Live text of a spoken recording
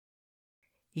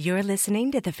You're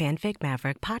listening to the Fanfic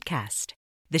Maverick podcast,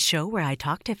 the show where I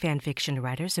talk to fanfiction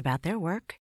writers about their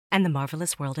work and the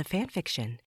marvelous world of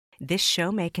fanfiction. This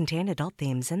show may contain adult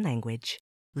themes and language.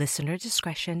 Listener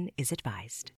discretion is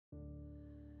advised.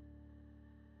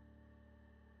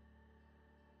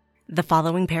 The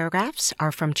following paragraphs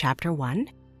are from Chapter 1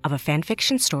 of a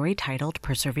fanfiction story titled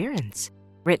Perseverance,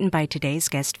 written by today's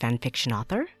guest fanfiction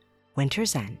author,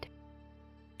 Wintersend.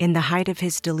 In the height of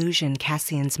his delusion,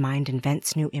 Cassian's mind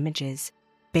invents new images.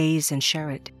 Baze and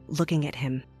Sherritt, looking at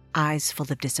him, eyes full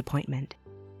of disappointment.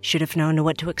 Should have known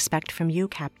what to expect from you,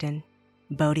 Captain.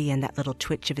 Bodhi and that little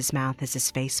twitch of his mouth as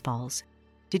his face falls.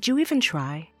 Did you even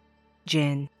try?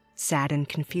 Jin, sad and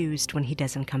confused when he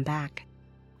doesn't come back.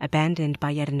 Abandoned by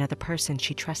yet another person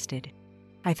she trusted.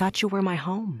 I thought you were my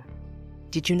home.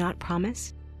 Did you not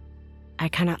promise? I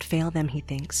cannot fail them, he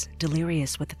thinks,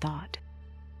 delirious with the thought.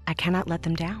 I cannot let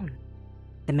them down.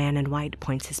 The man in white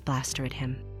points his blaster at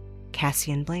him.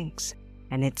 Cassian blinks,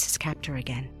 and it's his captor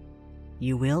again.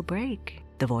 You will break,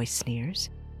 the voice sneers.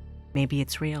 Maybe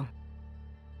it's real.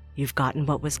 You've gotten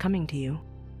what was coming to you.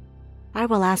 I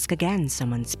will ask again,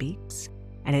 someone speaks,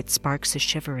 and it sparks a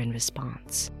shiver in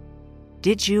response.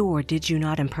 Did you or did you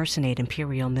not impersonate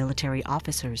Imperial military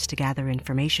officers to gather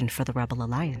information for the Rebel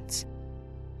Alliance?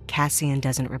 Cassian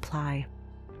doesn't reply.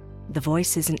 The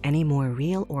voice isn't any more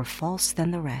real or false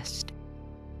than the rest.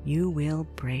 You will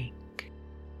break.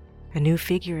 A new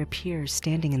figure appears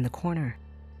standing in the corner.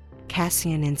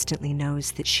 Cassian instantly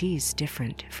knows that she's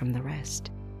different from the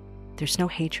rest. There's no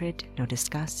hatred, no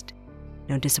disgust,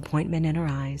 no disappointment in her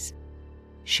eyes.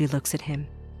 She looks at him,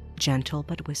 gentle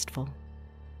but wistful.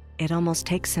 It almost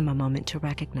takes him a moment to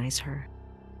recognize her.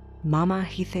 Mama,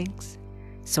 he thinks,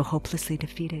 so hopelessly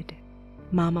defeated.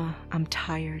 Mama, I'm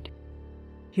tired.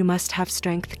 You must have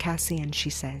strength, Cassian, she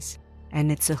says,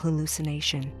 and it's a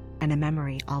hallucination and a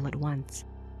memory all at once.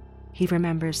 He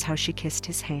remembers how she kissed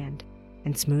his hand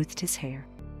and smoothed his hair.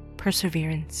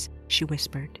 Perseverance, she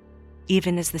whispered,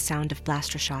 even as the sound of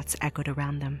blaster shots echoed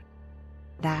around them.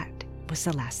 That was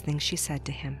the last thing she said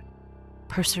to him.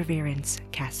 Perseverance,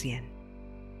 Cassian.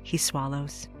 He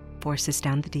swallows, forces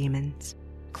down the demons,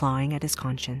 clawing at his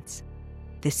conscience.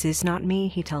 This is not me,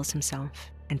 he tells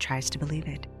himself, and tries to believe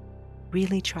it.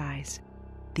 Really tries.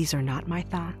 These are not my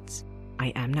thoughts. I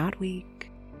am not weak.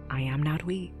 I am not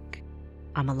weak.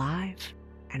 I'm alive,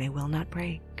 and I will not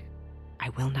break. I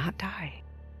will not die.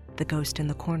 The ghost in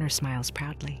the corner smiles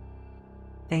proudly.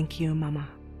 Thank you, Mama.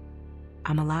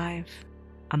 I'm alive.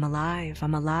 I'm alive.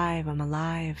 I'm alive. I'm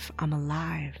alive. I'm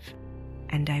alive.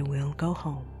 And I will go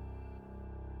home.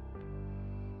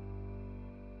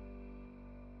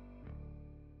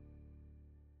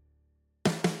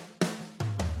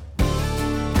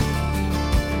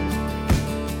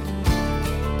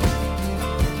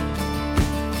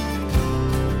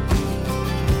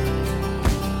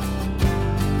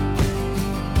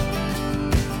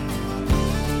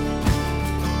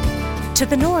 To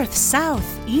the north,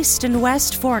 south, east, and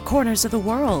west four corners of the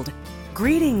world.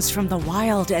 Greetings from the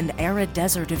wild and arid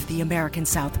desert of the American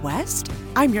Southwest.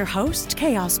 I'm your host,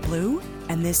 Chaos Blue,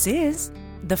 and this is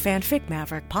the Fanfic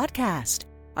Maverick podcast.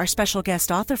 Our special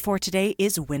guest author for today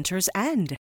is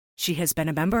Wintersend. She has been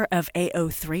a member of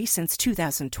AO3 since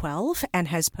 2012 and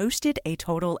has posted a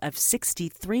total of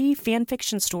 63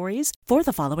 fanfiction stories for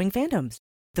the following fandoms: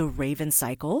 The Raven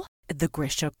Cycle, the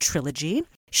Grishuk Trilogy,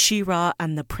 She-Ra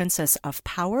and the Princess of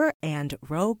Power, and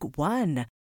Rogue One.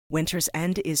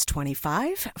 Wintersend is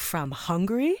 25, from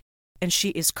Hungary, and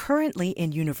she is currently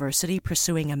in university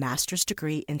pursuing a master's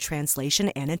degree in translation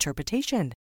and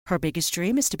interpretation. Her biggest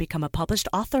dream is to become a published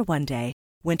author one day.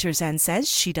 Wintersend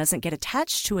says she doesn't get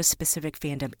attached to a specific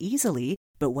fandom easily,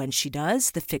 but when she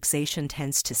does, the fixation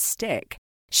tends to stick.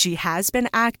 She has been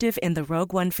active in the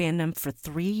Rogue One fandom for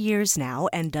 3 years now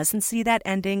and doesn't see that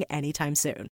ending anytime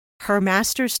soon. Her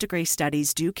master's degree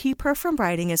studies do keep her from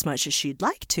writing as much as she'd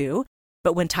like to,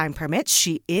 but when time permits,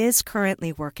 she is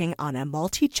currently working on a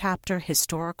multi-chapter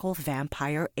historical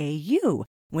vampire AU.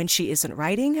 When she isn't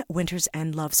writing,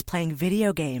 Wintersend loves playing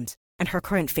video games, and her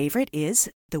current favorite is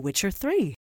The Witcher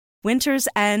 3.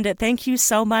 Wintersend, thank you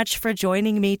so much for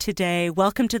joining me today.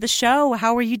 Welcome to the show.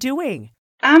 How are you doing?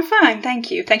 I'm fine, thank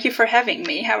you. Thank you for having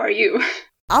me. How are you?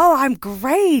 Oh, I'm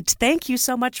great. Thank you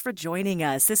so much for joining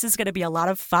us. This is going to be a lot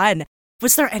of fun.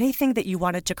 Was there anything that you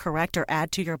wanted to correct or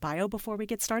add to your bio before we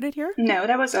get started here? No,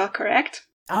 that was all correct.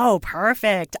 Oh,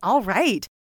 perfect. All right.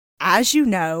 As you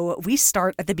know, we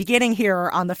start at the beginning here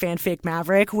on the Fanfic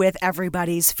Maverick with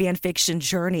everybody's fanfiction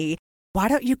journey. Why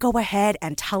don't you go ahead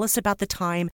and tell us about the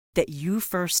time that you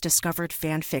first discovered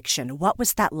fanfiction? What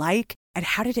was that like, and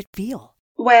how did it feel?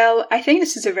 Well, I think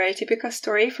this is a very typical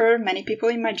story for many people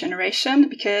in my generation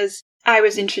because I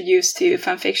was introduced to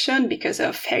fanfiction because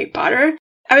of Harry Potter.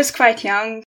 I was quite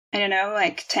young, I don't know,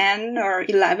 like 10 or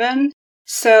 11.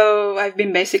 So I've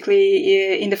been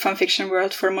basically in the fanfiction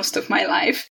world for most of my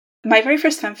life. My very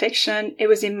first fanfiction, it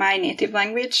was in my native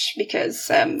language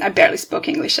because I barely spoke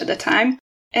English at the time.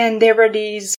 And there were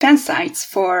these fan sites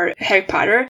for Harry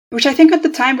Potter, which I think at the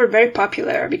time were very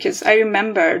popular because I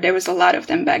remember there was a lot of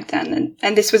them back then.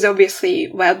 And this was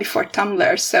obviously well before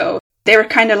Tumblr, so they were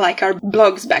kind of like our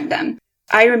blogs back then.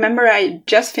 I remember I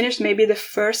just finished maybe the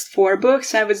first 4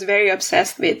 books. I was very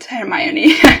obsessed with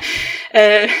Hermione.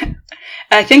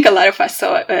 I think a lot of us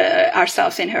saw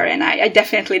ourselves in her, and I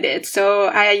definitely did. So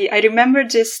I remember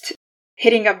just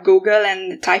hitting up Google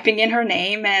and typing in her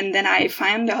name, and then I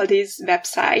found all these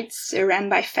websites ran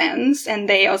by fans, and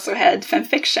they also had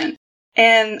fanfiction.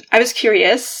 And I was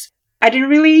curious. I didn't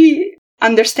really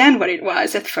understand what it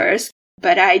was at first,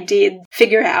 but I did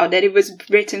figure out that it was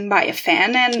written by a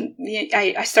fan, and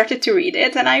I started to read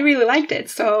it, and I really liked it.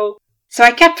 So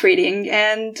I kept reading,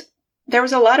 and there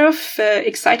was a lot of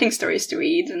exciting stories to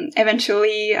read, and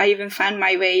eventually I even found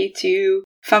my way to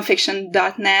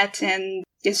fanfiction.net, and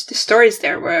the stories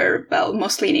there were, well,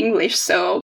 mostly in English,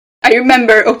 so I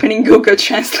remember opening Google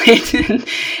Translate, and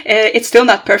it's still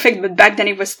not perfect, but back then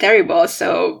it was terrible,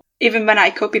 so even when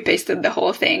I copy-pasted the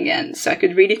whole thing, and so I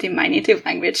could read it in my native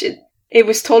language, it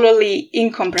was totally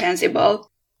incomprehensible.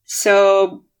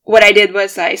 So what I did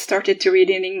was I started to read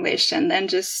in English and then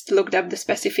just looked up the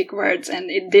specific words,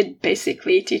 and it did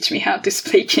basically teach me how to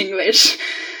speak English.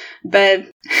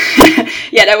 But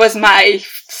yeah, that was my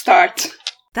start.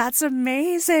 That's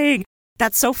amazing.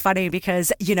 That's so funny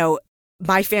because, you know,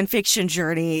 my fanfiction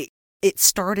journey, it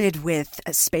started with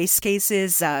Space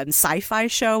Case's sci-fi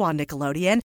show on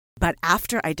Nickelodeon. But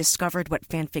after I discovered what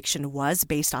fanfiction was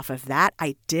based off of that,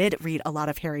 I did read a lot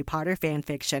of Harry Potter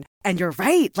fanfiction. And you're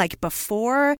right, like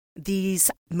before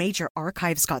these major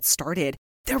archives got started,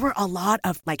 there were a lot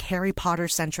of like Harry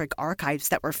Potter-centric archives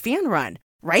that were fan-run,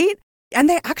 right? And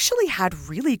they actually had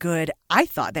really good, I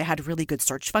thought they had really good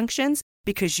search functions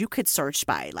because you could search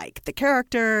by like the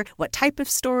character, what type of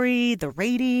story, the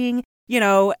rating. You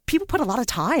know, people put a lot of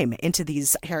time into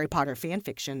these Harry Potter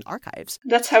fanfiction archives.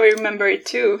 That's how I remember it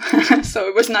too. So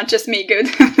it was not just me, good.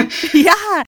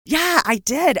 Yeah, I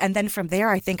did. And then from there,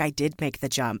 I think I did make the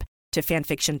jump to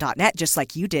fanfiction.net, just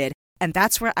like you did. And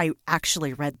that's where I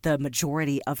actually read the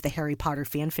majority of the Harry Potter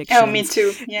fanfiction. Oh, me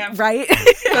too, yeah. Right?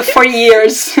 For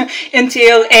years,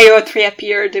 until AO3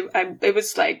 appeared, it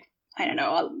was like, I don't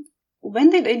know, when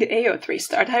did AO3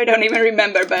 start? I don't even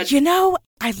remember, but... You know,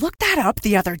 I looked that up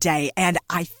the other day, and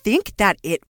I think that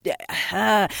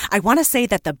I want to say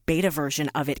that the beta version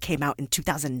of it came out in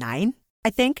 2009, I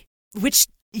think, which,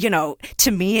 you know,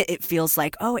 to me, it feels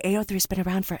like, oh, AO3's been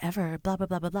around forever, blah, blah,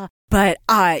 blah, blah, blah. But,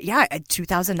 yeah,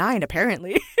 2009,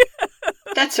 apparently.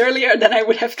 That's earlier than I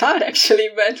would have thought, actually,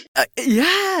 but...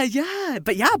 Yeah.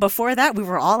 But yeah, before that, we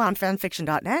were all on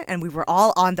fanfiction.net, and we were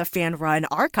all on the fan-run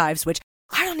archives, which...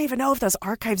 I don't even know if those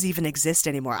archives even exist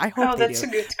anymore. I hope they do. Oh, that's a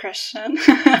good question.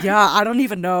 Yeah, I don't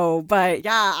even know. But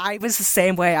yeah, I was the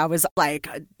same way. I was like,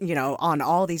 you know, on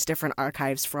all these different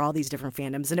archives for all these different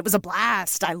fandoms. And it was a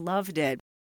blast. I loved it.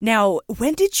 Now,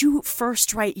 when did you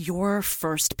first write your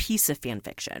first piece of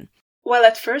fanfiction? Well,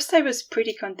 at first I was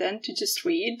pretty content to just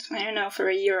read, I don't know, for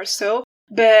a year or so.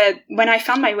 But when I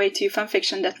found my way to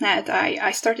fanfiction.net,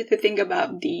 I started to think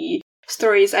about the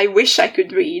stories I wish I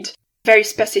could read. Very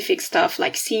specific stuff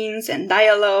like scenes and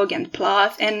dialogue and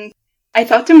plot. And I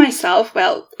thought to myself,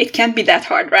 well, it can't be that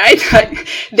hard, right? Like,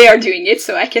 they are doing it,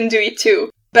 so I can do it too.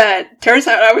 But turns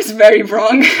out I was very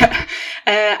wrong.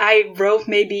 I wrote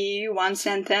maybe one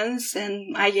sentence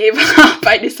and I gave up.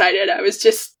 I decided I was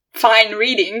just fine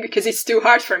reading because it's too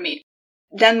hard for me.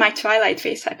 Then my Twilight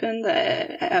phase happened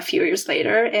a few years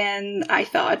later, and I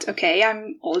thought, okay,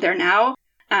 I'm older now.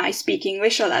 I speak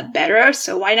English a lot better,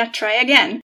 so why not try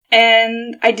again?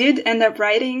 And I did end up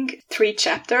writing 3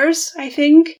 chapters, I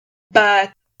think,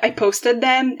 but I posted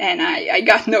them and I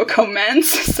got no comments,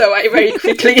 so I very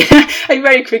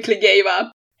quickly gave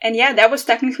up. And yeah, that was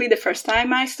technically the first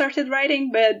time I started writing,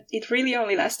 but it really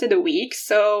only lasted a week,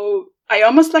 so I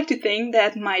almost like to think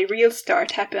that my real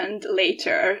start happened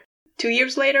later. 2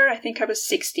 years later, I think I was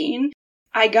 16,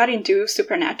 I got into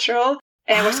Supernatural.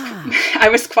 And I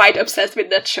was quite obsessed with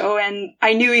that show, and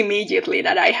I knew immediately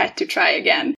that I had to try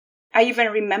again. I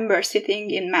even remember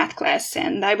sitting in math class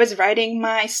and I was writing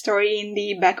my story in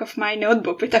the back of my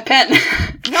notebook with a pen.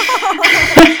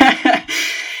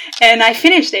 And I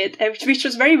finished it, which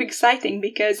was very exciting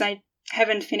because I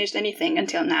haven't finished anything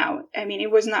until now. I mean,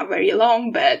 it was not very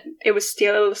long, but it was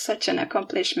still such an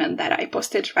accomplishment that I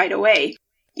posted right away.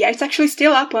 Yeah, it's actually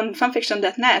still up on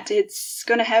fanfiction.net. It's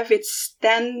gonna have its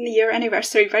 10-year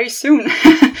anniversary very soon.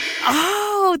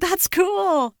 Oh, that's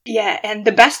cool. Yeah, and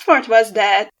the best part was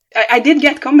that I did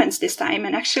get comments this time,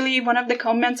 and actually one of the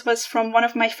comments was from one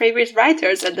of my favorite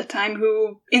writers at the time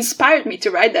who inspired me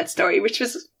to write that story, which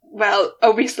was, well,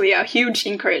 obviously a huge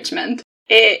encouragement.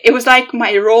 It was like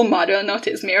my role model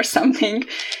noticed me or something.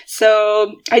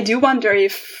 So I do wonder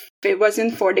if it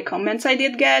wasn't for the comments I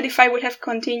did get, if I would have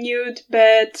continued.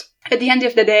 But at the end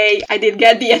of the day, I did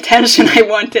get the attention I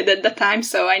wanted at the time,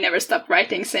 so I never stopped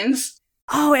writing since.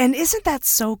 Oh, and isn't that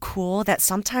so cool that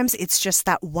sometimes it's just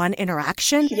that one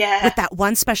interaction with that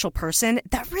one special person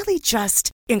that really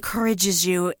just encourages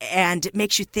you and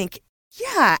makes you think,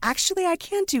 yeah, actually, I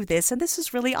can do this, and this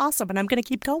is really awesome, and I'm going to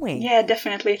keep going. Yeah,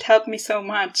 definitely. It helped me so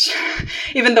much.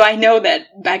 Even though I know that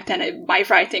back then my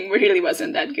writing really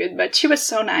wasn't that good, but she was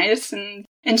so nice, and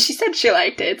she said she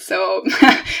liked it, so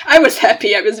I was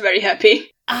happy. I was very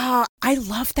happy. I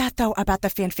love that, though, about the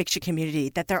fanfiction community,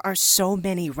 that there are so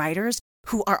many writers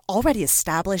who are already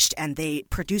established, and they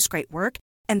produce great work,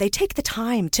 and they take the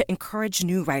time to encourage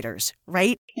new writers,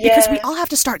 right? Yeah. Because we all have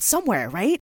to start somewhere,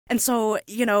 right? And so,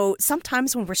 you know,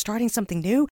 sometimes when we're starting something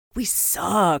new, we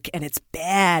suck and it's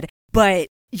bad. But,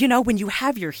 you know, when you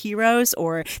have your heroes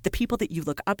or the people that you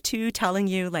look up to telling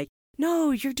you like,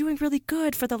 no, you're doing really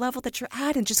good for the level that you're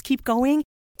at and just keep going.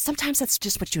 Sometimes that's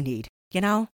just what you need, you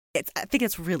know? I think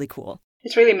it's really cool.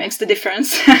 It really makes the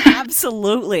difference.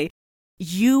 Absolutely.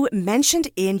 You mentioned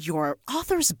in your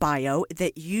author's bio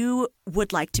that you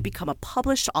would like to become a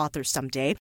published author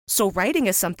someday. So writing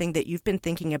is something that you've been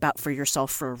thinking about for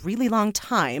yourself for a really long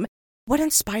time. What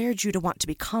inspired you to want to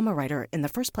become a writer in the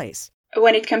first place?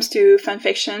 When it comes to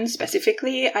fanfiction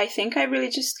specifically, I think I really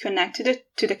just connected it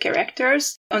to the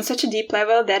characters on such a deep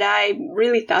level that I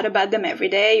really thought about them every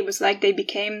day. It was like they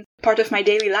became part of my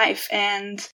daily life.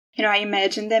 And, you know, I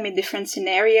imagined them in different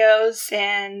scenarios,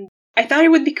 and I thought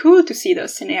it would be cool to see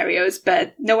those scenarios,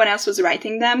 but no one else was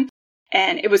writing them.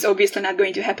 And it was obviously not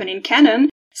going to happen in canon.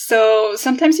 So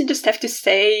sometimes you just have to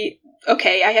say,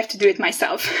 okay, I have to do it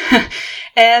myself.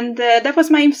 And that was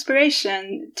my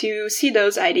inspiration to see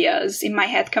those ideas in my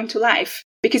head come to life.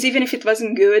 Because even if it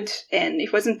wasn't good and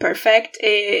it wasn't perfect,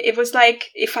 it was like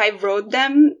if I wrote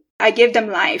them, I gave them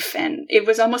life, and it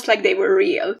was almost like they were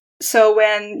real. So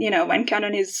when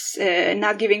canon is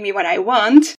not giving me what I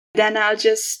want, then I'll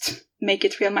just make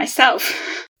it real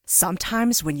myself.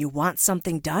 Sometimes when you want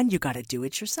something done, you got to do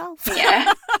it yourself.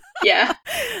 Yeah. Yeah.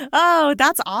 Oh,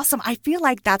 that's awesome. I feel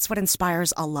like that's what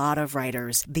inspires a lot of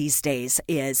writers these days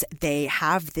is they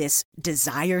have this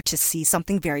desire to see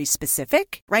something very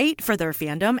specific, right, for their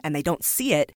fandom, and they don't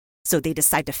see it. So they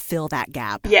decide to fill that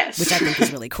gap. Yes. Which I think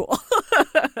is really cool.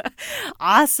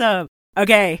 Awesome.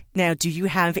 Okay. Now, do you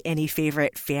have any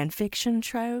favorite fanfiction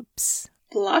tropes?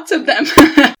 Lots of them.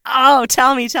 Oh,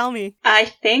 tell me. I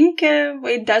think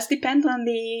it does depend on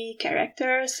the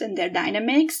characters and their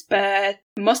dynamics, but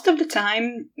most of the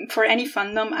time, for any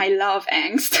fandom, I love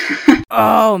angst.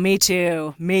 Oh, me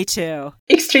too.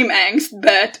 Extreme angst,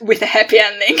 but with a happy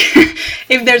ending.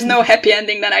 If there's no happy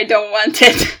ending, then I don't want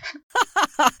it.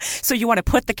 So you want to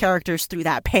put the characters through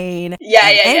that pain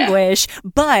and anguish,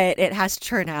 but it has to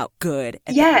turn out good.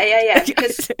 Yeah.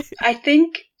 Because I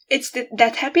think it's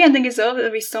that happy ending is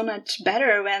always so much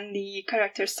better when the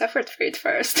characters suffered through it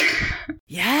first.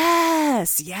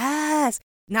 Yes.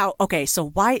 Now, okay, so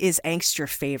why is angst your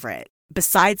favorite?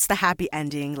 Besides the happy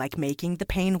ending, like making the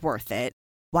pain worth it,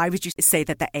 why would you say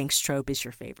that the angst trope is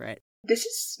your favorite? This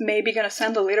is maybe gonna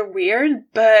sound a little weird,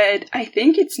 but I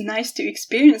think it's nice to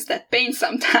experience that pain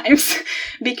sometimes.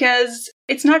 Because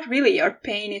it's not really your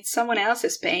pain, it's someone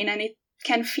else's pain, and it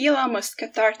can feel almost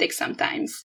cathartic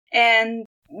sometimes. And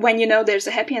when you know there's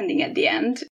a happy ending at the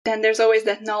end, then there's always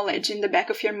that knowledge in the back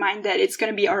of your mind that it's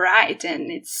going to be alright and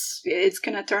it's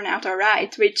going to turn out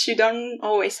alright, which you don't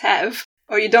always have,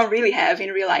 or you don't really have in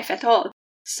real life at all.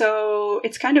 So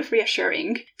it's kind of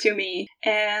reassuring to me.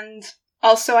 And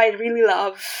also I really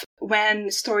love when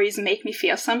stories make me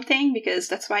feel something, because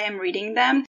that's why I'm reading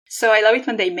them. So I love it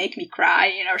when they make me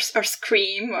cry, or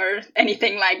scream or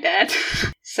anything like that.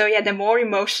 So yeah, the more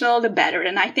emotional, the better.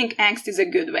 And I think angst is a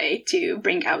good way to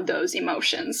bring out those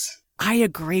emotions. I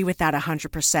agree with that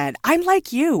 100%. I'm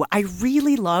like you. I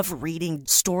really love reading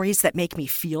stories that make me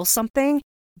feel something,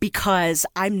 because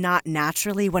I'm not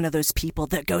naturally one of those people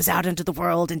that goes out into the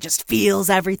world and just feels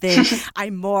everything.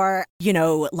 I'm more,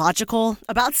 logical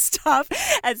about stuff.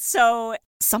 And so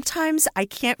sometimes I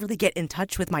can't really get in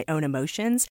touch with my own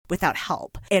emotions without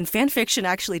help. And fan fiction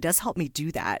actually does help me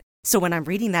do that. So when I'm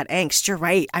reading that angst, you're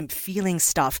right, I'm feeling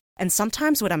stuff. And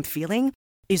sometimes what I'm feeling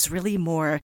is really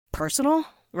more personal,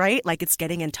 right? Like it's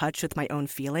getting in touch with my own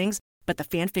feelings, but the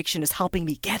fan fiction is helping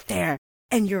me get there.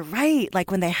 And you're right, like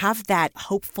when they have that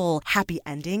hopeful, happy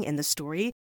ending in the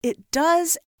story, it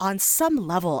does, on some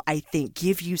level, I think,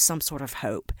 give you some sort of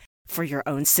hope for your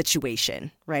own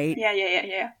situation, right?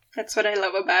 Yeah. That's what I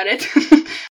love about it.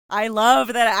 I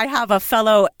love that I have a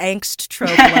fellow angst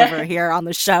trope lover here on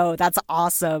the show. That's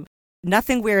awesome.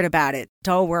 Nothing weird about it.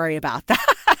 Don't worry about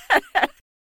that.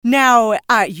 Now,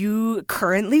 you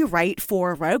currently write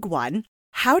for Rogue One.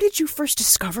 How did you first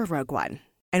discover Rogue One?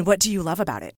 And what do you love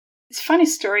about it? It's a funny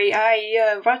story.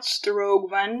 I watched Rogue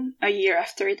One a year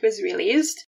after it was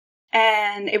released.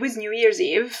 And it was New Year's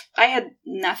Eve. I had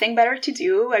nothing better to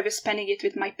do. I was spending it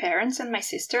with my parents and my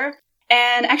sister.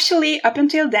 And actually, up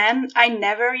until then, I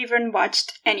never even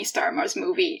watched any Star Wars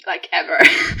movie, like, ever.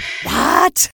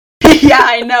 What? Yeah,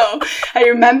 I know. I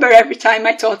remember every time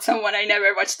I told someone I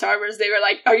never watched Star Wars, they were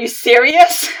like, "Are you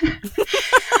serious?"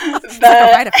 But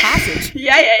a rite of passage.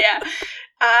 Yeah.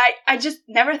 I just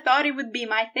never thought it would be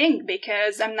my thing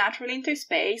because I'm not really into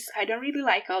space. I don't really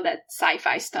like all that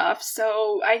sci-fi stuff.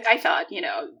 So I thought,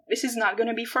 this is not going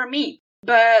to be for me.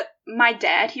 But my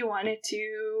dad, he wanted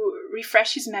to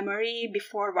refresh his memory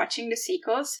before watching the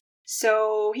sequels.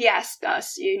 So he asked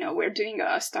us, we're doing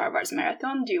a Star Wars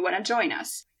marathon. Do you want to join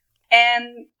us?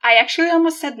 And I actually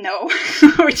almost said no,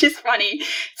 which is funny.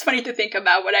 It's funny to think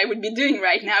about what I would be doing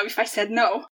right now if I said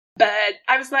no. But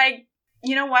I was like,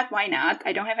 you know what? Why not?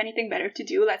 I don't have anything better to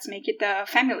do. Let's make it a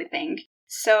family thing.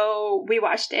 So we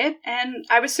watched it and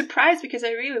I was surprised because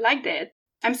I really liked it.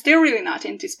 I'm still really not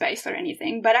into space or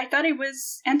anything, but I thought it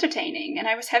was entertaining and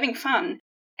I was having fun.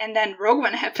 And then Rogue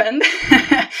One happened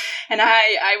and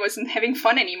I wasn't having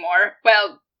fun anymore.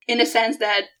 Well, in the sense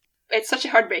that it's such a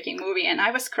heartbreaking movie and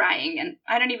I was crying, and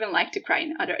I don't even like to cry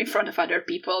in front of other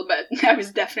people, but I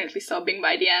was definitely sobbing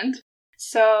by the end.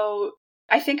 So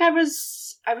I think I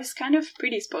was kind of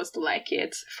predisposed to like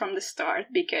it from the start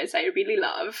because I really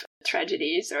love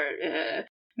tragedies or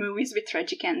movies with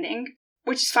tragic ending.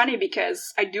 Which is funny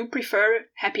because I do prefer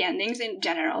happy endings in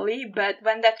generally, but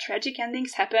when that tragic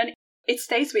endings happen, it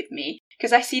stays with me.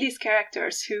 Because I see these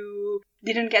characters who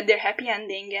didn't get their happy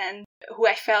ending and who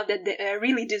I felt that they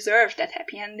really deserved that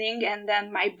happy ending, and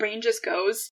then my brain just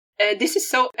goes, this is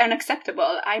so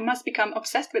unacceptable, I must become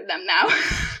obsessed with them now.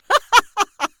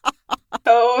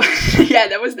 So, yeah,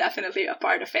 that was definitely a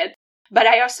part of it. But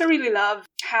I also really love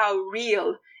how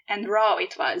real and raw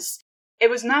it was. It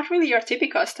was not really your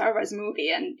typical Star Wars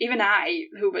movie, and even I,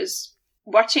 who was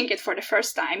watching it for the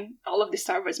first time, all of the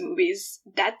Star Wars movies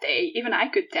that day, even I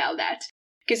could tell that.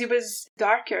 Because it was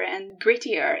darker and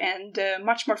grittier and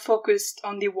much more focused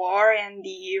on the war and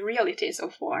the realities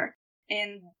of war.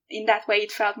 And in that way,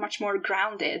 it felt much more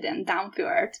grounded and down to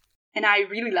earth. And I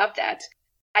really loved that.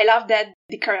 I love that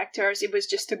the characters, it was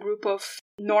just a group of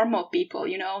normal people,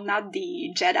 not the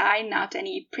Jedi, not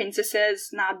any princesses,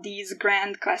 not these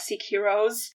grand classic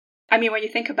heroes. I mean, when you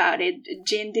think about it,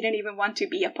 Jin didn't even want to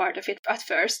be a part of it at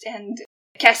first, and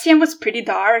Cassian was pretty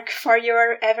dark for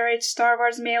your average Star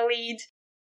Wars male lead.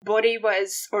 Bodhi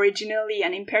was originally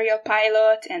an Imperial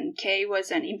pilot, and Kay was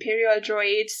an Imperial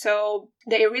droid, so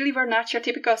they really were not your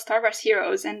typical Star Wars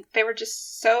heroes, and they were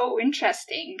just so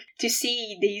interesting to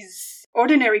see these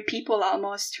ordinary people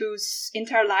almost whose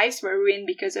entire lives were ruined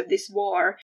because of this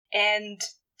war, and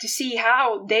to see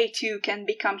how they too can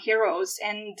become heroes,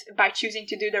 and by choosing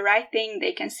to do the right thing,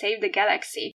 they can save the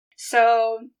galaxy.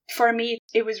 So for me,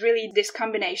 it was really this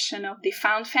combination of the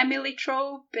found family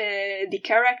trope, the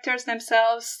characters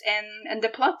themselves, and the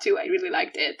plot too. I really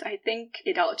liked it. I think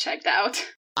it all checked out.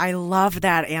 I love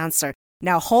that answer.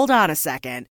 Now, hold on a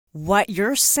second. What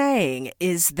you're saying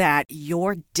is that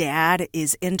your dad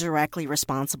is indirectly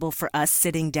responsible for us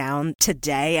sitting down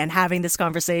today and having this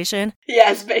conversation?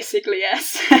 Yes, basically,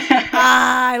 yes.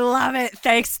 I love it.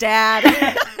 Thanks,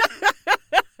 Dad.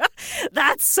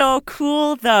 That's so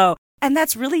cool, though. And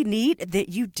that's really neat that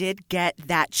you did get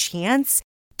that chance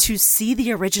to see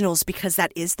the originals because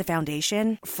that is the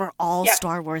foundation for all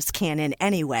Star Wars canon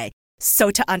anyway.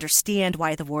 So to understand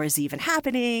why the war is even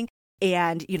happening,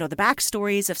 and, the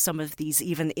backstories of some of these,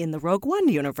 even in the Rogue One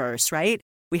universe, right?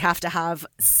 We have to have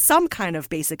some kind of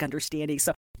basic understanding.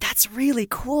 So that's really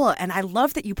cool. And I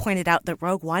love that you pointed out that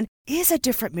Rogue One is a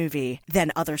different movie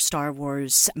than other Star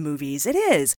Wars movies. It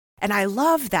is. And I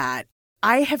love that.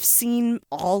 I have seen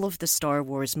all of the Star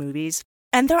Wars movies.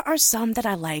 And there are some that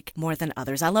I like more than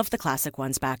others. I love the classic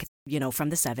ones back, from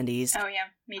the 70s. Oh, yeah,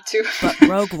 me too. But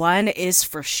Rogue One is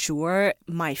for sure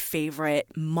my favorite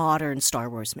modern Star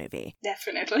Wars movie.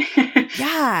 Definitely.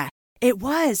 Yeah, it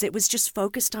was. It was just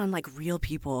focused on like real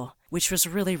people, which was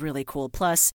really, really cool.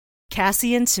 Plus,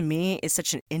 Cassian to me is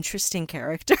such an interesting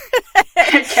character.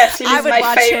 Cassian is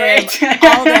my favorite. Him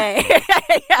all day.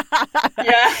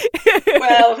 Yeah.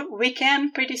 Well, we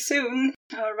can pretty soon.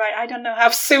 All right. I don't know how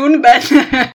soon,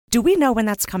 but... Do we know when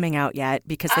that's coming out yet?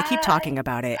 Because they keep talking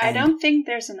about it. I don't think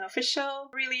there's an official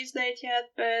release date yet,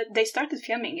 but they started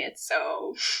filming it,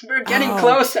 so we're getting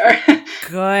closer.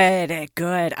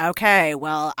 Good. Okay,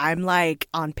 well, I'm like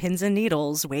on pins and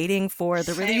needles waiting for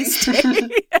the release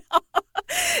date.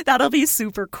 That'll be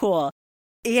super cool.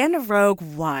 In Rogue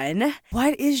One,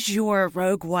 what is your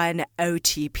Rogue One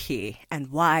OTP,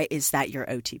 and why is that your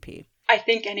OTP? I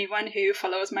think anyone who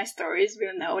follows my stories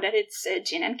will know that it's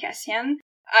Jin and Cassian.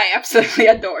 I absolutely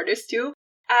adore these two.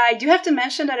 I do have to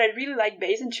mention that I really like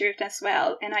Baze and Chirrut as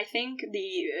well, and I think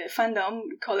the fandom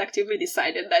collectively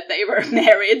decided that they were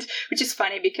married, which is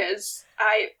funny because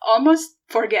I almost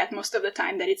forget most of the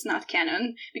time that it's not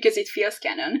canon, because it feels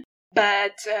canon.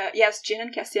 But yes, Jin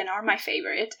and Cassian are my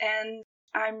favorite, and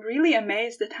I'm really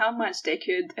amazed at how much they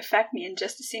could affect me in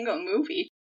just a single movie.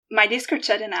 My Discord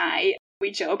chat and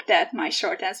we joked that my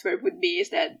short answer would be is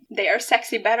that they are a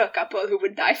sexy battle couple who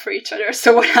would die for each other,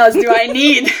 so what else do I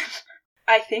need?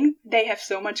 I think they have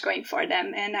so much going for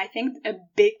them, and I think a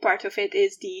big part of it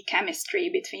is the chemistry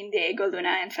between Diego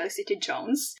Luna and Felicity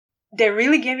Jones. They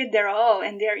really gave it their all,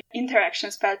 and their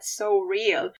interactions felt so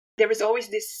real. There was always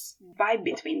this vibe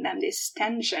between them, this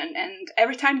tension, and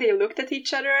every time they looked at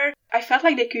each other, I felt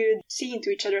like they could see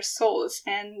into each other's souls,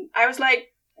 and I was like,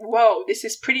 whoa, this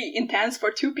is pretty intense for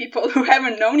two people who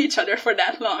haven't known each other for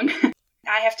that long.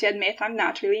 I have to admit, I'm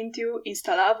not really into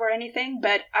insta-love or anything,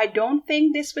 but I don't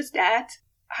think this was that.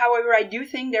 However, I do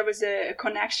think there was a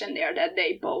connection there that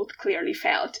they both clearly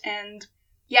felt. And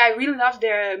yeah, I really love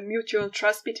their mutual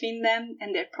trust between them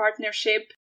and their partnership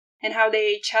and how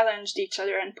they challenged each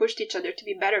other and pushed each other to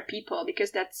be better people,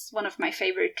 because that's one of my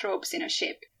favorite tropes in a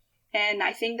ship. And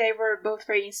I think they were both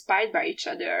very inspired by each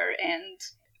other, and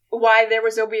while there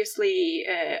was obviously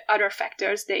other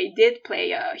factors, they did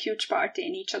play a huge part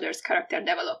in each other's character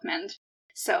development.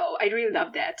 So I really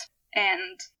love that.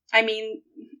 And I mean,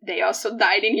 they also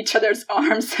died in each other's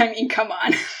arms. I mean, come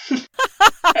on.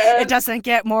 It doesn't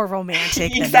get more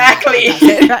romantic than exactly.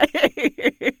 That,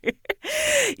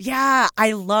 yeah,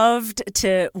 I loved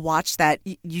to watch that.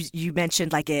 You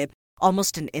mentioned like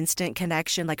almost an instant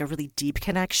connection, like a really deep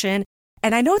connection.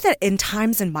 And I know that in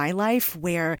times in my life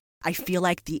where I feel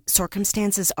like the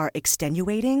circumstances are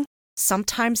extenuating,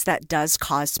 sometimes that does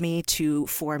cause me to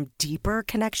form deeper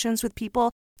connections with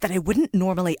people that I wouldn't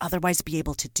normally otherwise be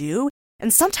able to do.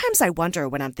 And sometimes I wonder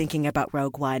when I'm thinking about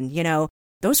Rogue One,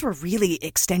 those were really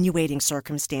extenuating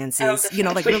circumstances,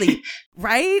 like really,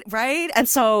 right? And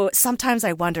so sometimes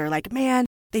I wonder, like, man,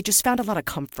 they just found a lot of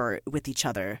comfort with each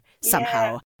other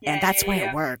somehow. And that's why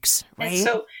it works, right? And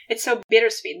so it's so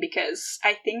bittersweet because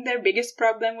I think their biggest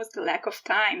problem was the lack of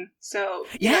time. So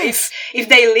if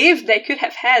they lived, they could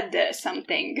have had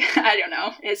something. I don't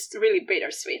know. It's really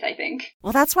bittersweet, I think.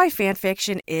 Well, that's why fan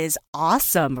fiction is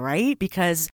awesome, right?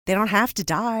 Because they don't have to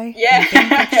die.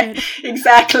 Yeah,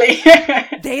 exactly.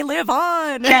 They live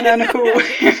on. Canon who.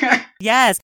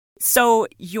 Yes. So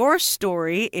your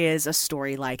story is a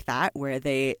story like that, where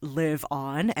they live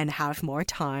on and have more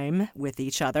time with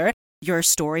each other. Your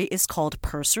story is called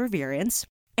Perseverance,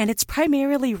 and it's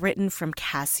primarily written from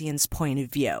Cassian's point of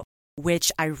view,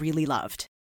 which I really loved.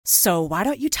 So why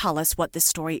don't you tell us what this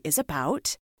story is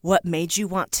about, what made you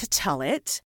want to tell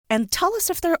it, and tell us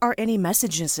if there are any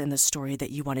messages in the story that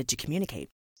you wanted to communicate.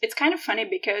 It's kind of funny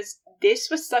because this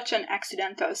was such an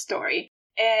accidental story.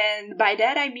 And by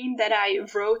that I mean that I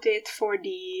wrote it for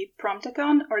the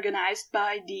promptathon organized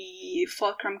by the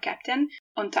Fulcrum captain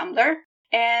on Tumblr.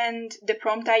 And the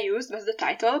prompt I used was the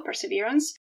title,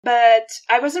 Perseverance. But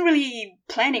I wasn't really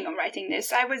planning on writing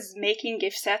this. I was making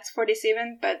gift sets for this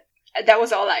event, but that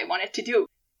was all I wanted to do.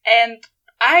 And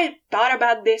I thought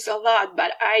about this a lot,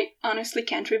 but I honestly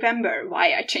can't remember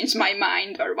why I changed my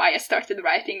mind or why I started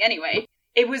writing anyway.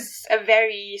 It was a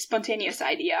very spontaneous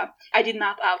idea. I did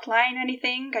not outline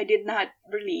anything. I did not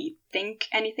really think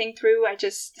anything through. I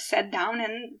just sat down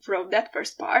and wrote that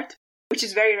first part, which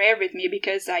is very rare with me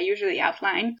because I usually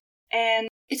outline. And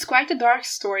it's quite a dark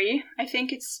story. I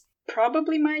think it's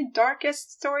probably my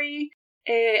darkest story.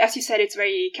 As you said, it's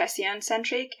very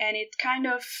Cassian-centric, and it kind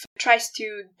of tries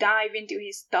to dive into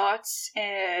his thoughts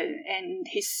and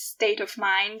his state of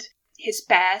mind. his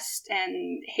past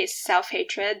and his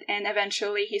self-hatred and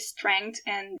eventually his strength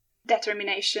and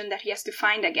determination that he has to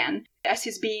find again as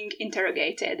he's being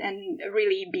interrogated and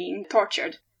really being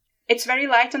tortured. It's very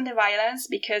light on the violence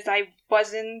because I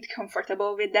wasn't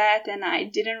comfortable with that and I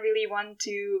didn't really want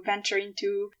to venture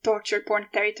into torture porn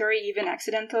territory even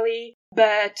accidentally.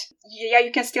 But yeah,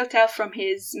 you can still tell from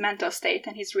his mental state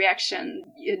and his reaction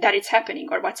that it's happening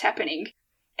or what's happening.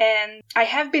 And I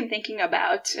have been thinking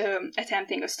about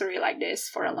attempting a story like this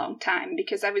for a long time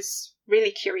because I was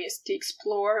really curious to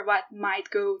explore what might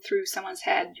go through someone's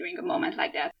head during a moment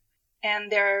like that.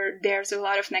 And there's a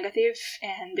lot of negative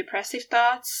and depressive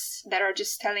thoughts that are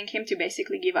just telling him to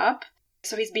basically give up.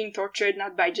 So he's being tortured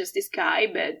not by just this guy,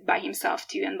 but by himself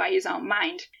too and by his own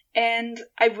mind. And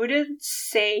I wouldn't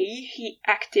say he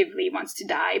actively wants to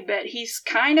die, but he's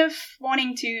kind of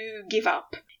wanting to give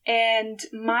up. And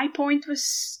my point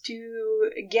was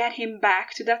to get him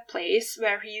back to that place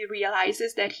where he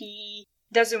realizes that he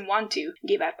doesn't want to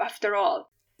give up after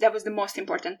all. That was the most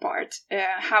important part.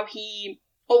 How he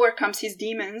overcomes his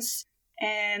demons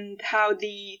and how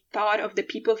the thought of the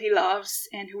people he loves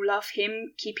and who love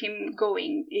him keep him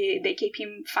going. They keep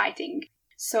him fighting.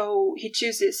 So he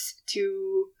chooses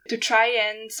to try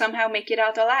and somehow make it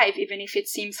out alive, even if it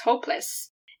seems hopeless.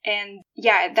 And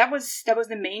yeah, that was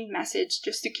the main message,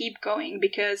 just to keep going,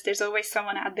 because there's always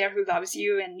someone out there who loves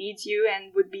you and needs you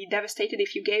and would be devastated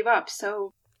if you gave up.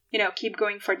 So, keep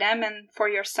going for them and for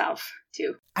yourself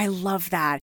too. I love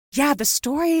that. Yeah, the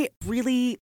story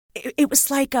really, it was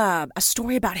like a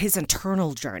story about his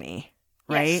internal journey,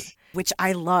 right? Yes. Which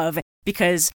I love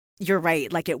because you're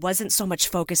right. Like, it wasn't so much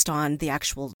focused on the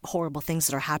actual horrible things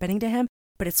that are happening to him,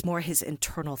 but it's more his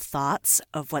internal thoughts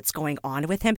of what's going on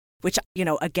with him, which,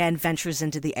 again, ventures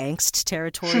into the angst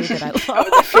territory that I love. Oh,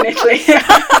 definitely.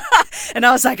 And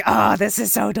I was like, oh, this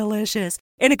is so delicious.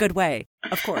 In a good way,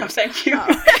 of course. Oh, thank you.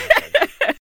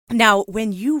 Now,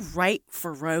 when you write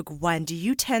for Rogue One, do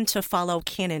you tend to follow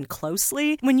canon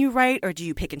closely when you write, or do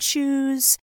you pick and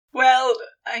choose? Well,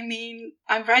 I mean,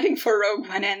 I'm writing for Rogue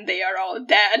One and they are all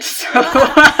dead, so...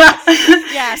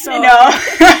 Yeah, so...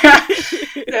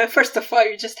 First of all,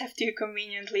 you just have to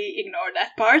conveniently ignore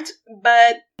that part.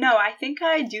 But no, I think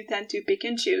I do tend to pick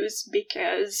and choose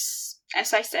because,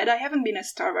 as I said, I haven't been a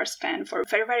Star Wars fan for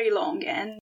very, very long,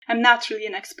 and I'm not really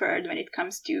an expert when it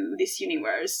comes to this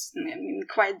universe. I mean,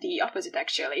 quite the opposite,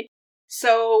 actually.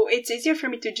 So it's easier for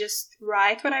me to just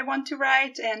write what I want to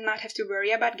write and not have to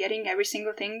worry about getting every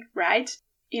single thing right.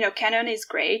 Canon is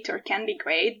great or can be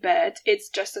great, but it's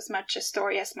just as much a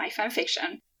story as my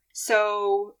fanfiction.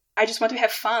 So I just want to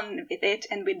have fun with it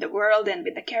and with the world and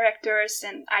with the characters,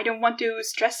 and I don't want to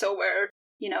stress over,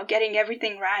 getting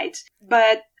everything right.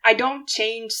 But I don't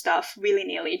change stuff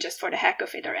willy-nilly just for the heck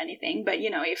of it or anything. But,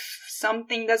 if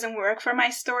something doesn't work for my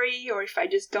story or if I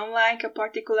just don't like a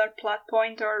particular plot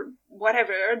point or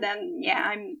whatever, then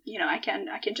yeah, I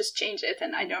can just change it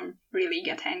and I don't really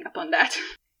get hung up on that.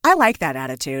 I like that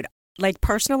attitude. Like,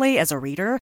 personally, as a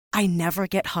reader, I never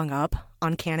get hung up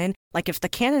on canon. Like, if the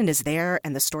canon is there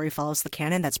and the story follows the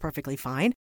canon, that's perfectly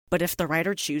fine. But if the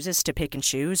writer chooses to pick and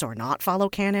choose or not follow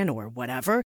canon or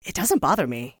whatever, it doesn't bother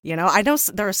me. I know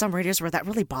there are some readers where that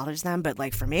really bothers them, but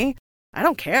like for me, I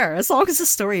don't care. As long as the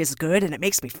story is good and it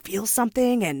makes me feel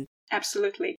something and...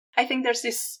 Absolutely. I think there's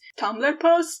this Tumblr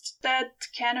post that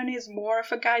canon is more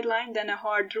of a guideline than a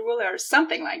hard rule or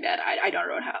something like that. I don't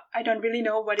know how. I don't really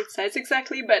know what it says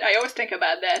exactly, but I always think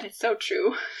about that. It's so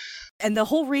true. And the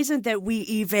whole reason that we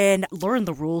even learn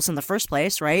the rules in the first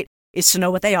place, right, is to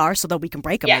know what they are so that we can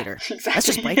break them later. Exactly. Let's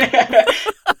just break them.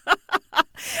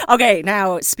 Okay,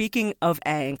 now, speaking of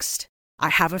angst, I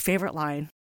have a favorite line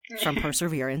from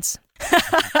Perseverance.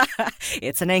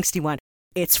 It's an angsty one.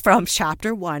 It's from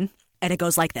chapter 1, and it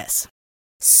goes like this.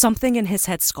 Something in his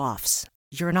head scoffs.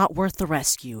 You're not worth the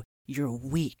rescue. You're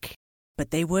weak.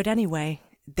 But they would anyway.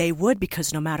 They would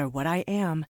because no matter what I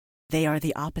am, they are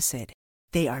the opposite.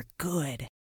 They are good.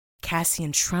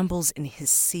 Cassian trembles in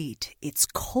his seat. It's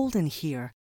cold in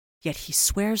here, yet he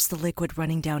swears the liquid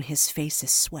running down his face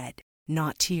is sweat,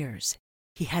 not tears.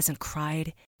 He hasn't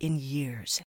cried in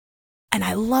years. And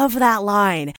I love that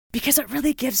line because it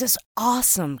really gives us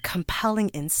awesome, compelling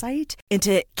insight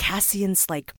into Cassian's,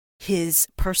 his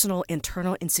personal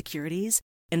internal insecurities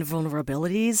and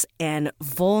vulnerabilities. And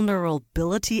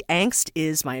vulnerability angst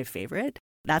is my favorite.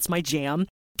 That's my jam.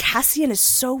 Cassian is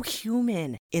so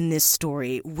human in this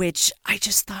story, which I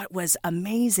just thought was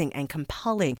amazing and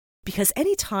compelling, because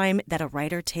anytime that a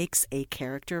writer takes a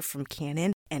character from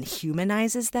canon and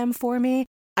humanizes them for me,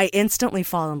 I instantly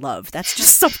fall in love. That's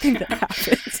just something that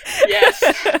happens.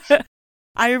 Yes.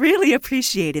 I really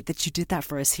appreciated that you did that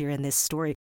for us here in this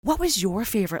story. What was your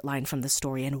favorite line from the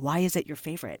story, and why is it your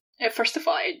favorite? First of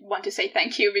all, I want to say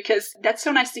thank you, because that's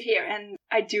so nice to hear, and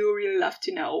I do really love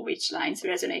to know which lines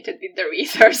resonated with the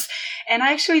readers. And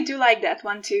I actually do like that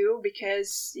one too,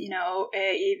 because,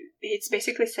 it's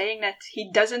basically saying that he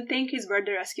doesn't think he's worth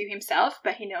the rescue himself,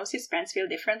 but he knows his friends feel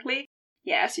differently.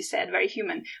 Yeah, as you said, very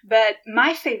human. But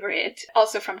my favorite,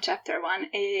 also from chapter 1,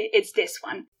 it's this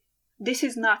one. "This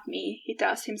is not me," he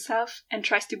tells himself, and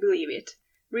tries to believe it.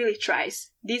 Really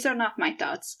tries. "These are not my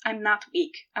thoughts. I'm not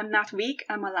weak. I'm not weak,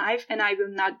 I'm alive, and I will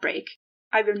not break.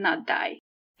 I will not die."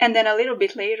 And then a little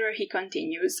bit later he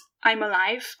continues, "I'm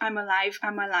alive, I'm alive,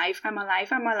 I'm alive, I'm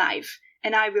alive, I'm alive,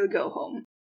 and I will go home."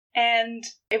 And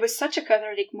it was such a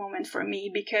cathartic moment for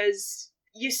me, because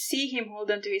you see him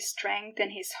hold on to his strength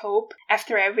and his hope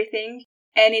after everything.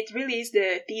 And it really is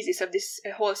the thesis of this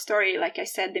whole story, like I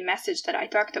said, the message that I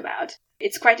talked about.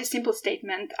 It's quite a simple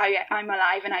statement, I'm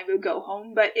alive and I will go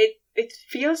home, but it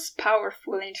feels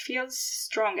powerful and it feels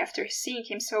strong after seeing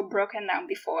him so broken down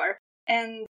before.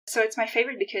 And so it's my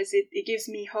favorite because it gives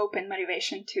me hope and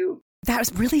motivation too.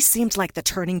 That really seemed like the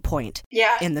turning point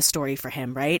in the story for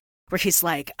him, right? Where he's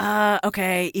like,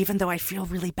 okay, even though I feel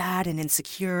really bad and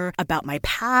insecure about my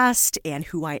past and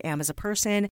who I am as a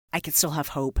person, I can still have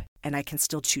hope, and I can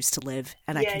still choose to live,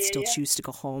 and I can still choose to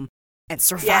go home and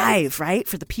survive, right?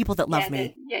 For the people that love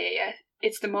me. Yeah.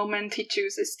 It's the moment he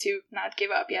chooses to not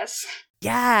give up, yes.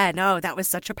 Yeah, no, that was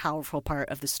such a powerful part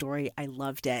of the story. I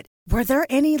loved it. Were there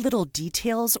any little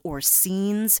details or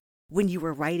scenes when you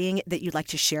were writing that you'd like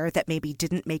to share that maybe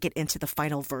didn't make it into the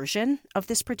final version of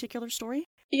this particular story?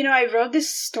 I wrote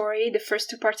this story, the first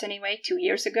 2 parts anyway, 2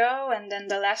 years ago, and then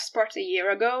the last part a year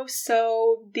ago,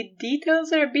 so the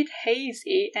details are a bit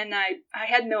hazy, and I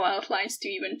had no outlines to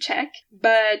even check.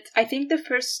 But I think the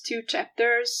first 2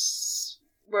 chapters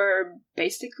were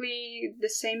basically the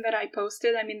same that I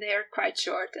posted. I mean, they are quite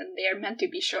short, and they are meant to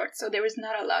be short, so there was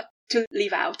not a lot to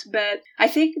leave out. But I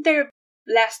think their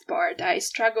last part, I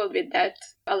struggled with that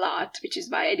a lot, which is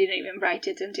why I didn't even write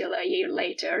it until a year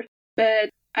later. But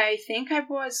I think I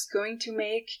was going to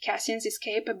make Cassian's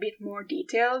escape a bit more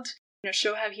detailed,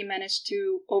 show how he managed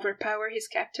to overpower his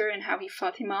captor and how he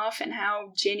fought him off and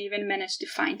how Jin even managed to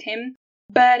find him.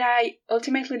 But I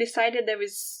ultimately decided there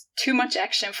was too much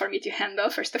action for me to handle,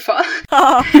 first of all.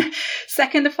 Oh.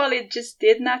 Second of all, it just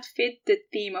did not fit the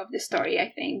theme of the story,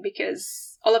 I think,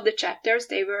 because all of the chapters,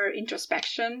 they were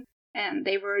introspection and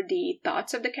they were the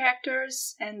thoughts of the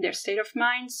characters and their state of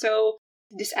mind, so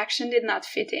this action did not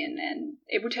fit in, and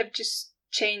it would have just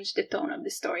changed the tone of the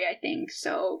story, I think.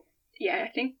 So, yeah,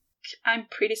 I think I'm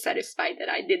pretty satisfied that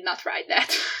I did not write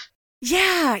that.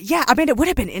 Yeah. I mean, it would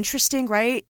have been interesting,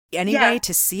 right? Anyway,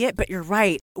 to see it, but you're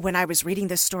right. When I was reading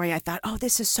this story, I thought, oh,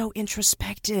 this is so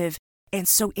introspective and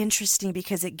so interesting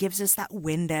because it gives us that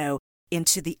window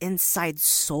into the inside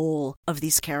soul of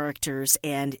these characters.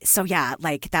 And so, yeah,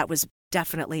 like that was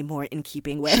definitely more in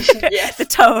keeping with the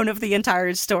tone of the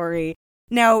entire story.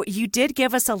 Now, you did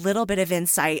give us a little bit of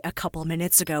insight a couple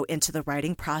minutes ago into the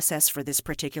writing process for this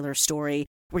particular story,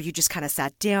 where you just kind of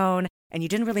sat down and you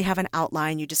didn't really have an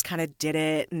outline. You just kind of did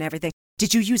it and everything.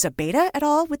 Did you use a beta at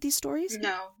all with these stories?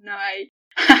 No,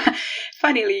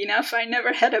 funnily enough, I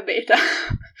never had a beta.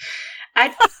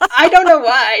 I don't know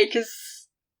why, because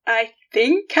I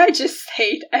think I just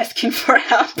hate asking for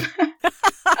help.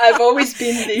 I've always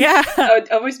been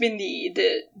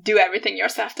the do everything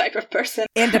yourself type of person.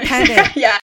 Independent.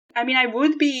 Yeah. I mean, I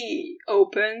would be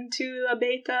open to a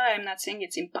beta. I'm not saying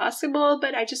it's impossible,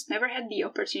 but I just never had the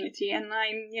opportunity. And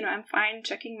I'm fine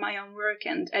checking my own work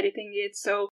and editing it.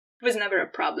 So it was never a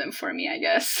problem for me, I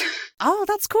guess. Oh,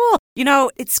 that's cool.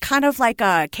 It's kind of like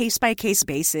a case-by-case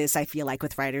basis, I feel like,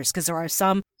 with writers, because there are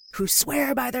some who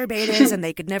swear by their betas and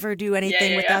they could never do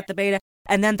anything without the beta.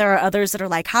 And then there are others that are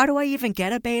like, how do I even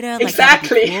get a beta? Like,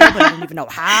 exactly. Cool, but I don't even know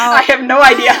how. I have no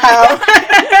idea how.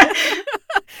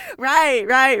 Right.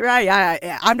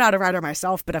 I'm not a writer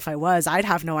myself, but if I was, I'd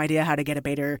have no idea how to get a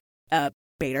beta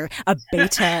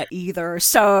either.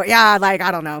 So yeah, like,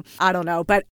 I don't know.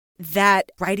 But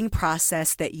that writing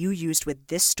process that you used with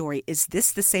this story, is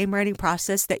this the same writing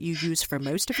process that you use for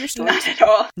most of your stories? Not at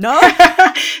all. No?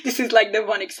 This is like the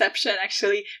one exception,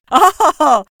 actually.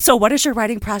 Oh, so what does your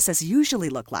writing process usually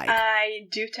look like? I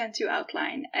do tend to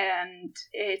outline, and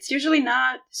it's usually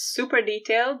not super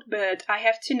detailed, but I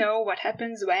have to know what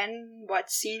happens when, what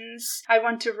scenes I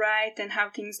want to write, and how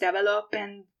things develop,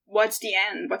 and what's the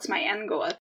end, what's my end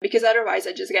goal, because otherwise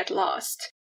I just get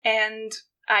lost. And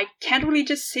I can't really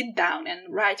just sit down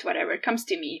and write whatever comes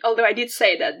to me. Although I did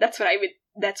say that that's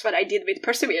what I did with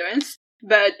Perseverance,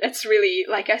 but it's really,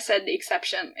 like I said, the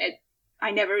exception.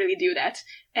 I never really do that.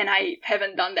 And I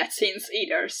haven't done that since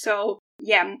either. So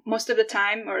yeah, most of the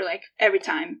time, or like every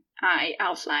time, I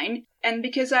outline. And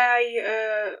because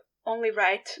I only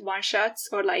write one-shots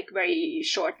or like very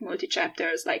short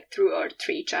multi-chapters, like 2 or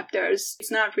 3 chapters,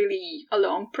 it's not really a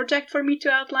long project for me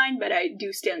to outline, but I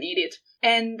do still need it.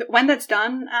 And when that's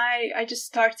done, I just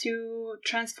start to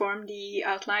transform the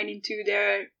outline into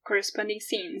their corresponding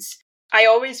scenes. I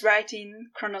always write in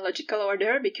chronological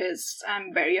order because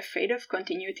I'm very afraid of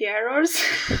continuity errors.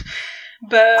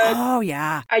 But oh,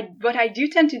 yeah. What I do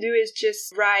tend to do is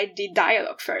just write the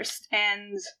dialogue first.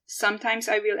 And sometimes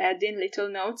I will add in little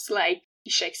notes like he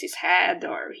shakes his head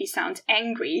or he sounds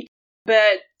angry.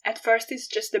 But at first it's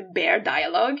just a bare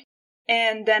dialogue.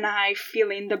 And then I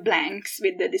fill in the blanks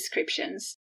with the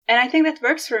descriptions. And I think that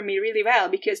works for me really well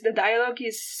because the dialogue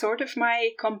is sort of my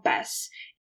compass.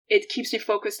 It keeps me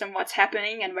focused on what's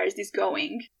happening and where is this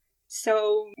going.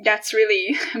 So that's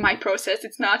really my process.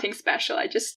 It's nothing special. I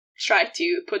just try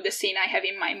to put the scene I have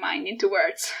in my mind into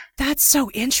words. That's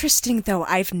so interesting, though.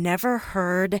 I've never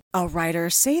heard a writer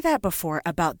say that before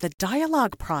about the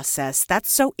dialogue process.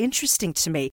 That's so interesting to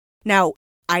me. Now,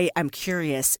 I'm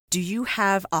curious, do you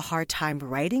have a hard time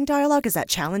writing dialogue? Is that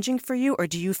challenging for you, or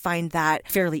do you find that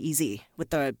fairly easy with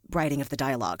the writing of the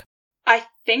dialogue? I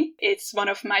think it's one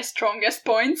of my strongest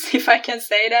points, if I can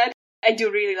say that. I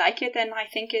do really like it, and I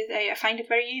find it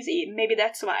very easy. Maybe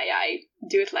that's why I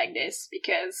do it like this,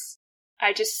 because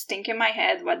I just think in my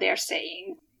head what they're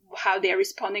saying, how they're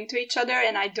responding to each other,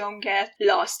 and I don't get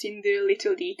lost in the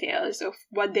little details of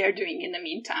what they're doing in the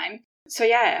meantime. So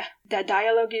yeah, that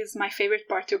dialogue is my favorite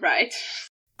part to write.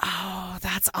 Oh,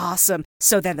 that's awesome.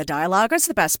 So then the dialogue is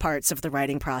the best parts of the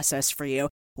writing process for you.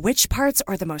 Which parts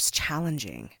are the most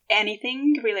challenging?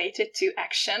 Anything related to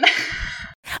action.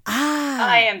 Ah.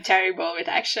 I am terrible with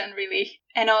action, really.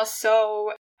 And also,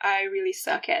 I really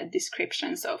suck at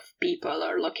descriptions of people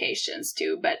or locations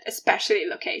too, but especially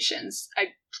locations.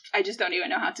 I just don't even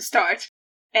know how to start.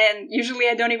 And usually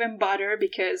I don't even bother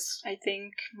because I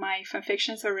think my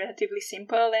fanfictions are relatively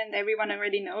simple and everyone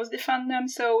already knows the fandom,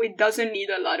 so it doesn't need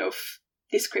a lot of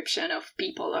description of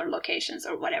people or locations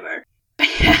or whatever.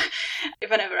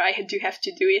 Whenever I do have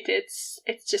to do it,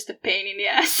 it's just a pain in the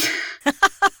ass.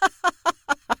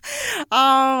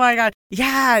 Oh my god.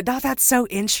 Yeah, no, that's so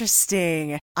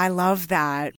interesting. I love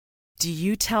that. Do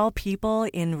you tell people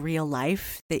in real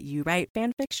life that you write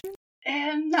fanfiction?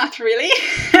 Not really.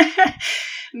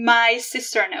 My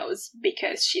sister knows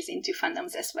because she's into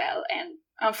fandoms as well, and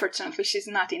unfortunately she's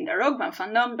not in the Rogue One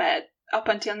fandom, but up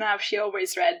until now she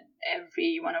always read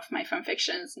every one of my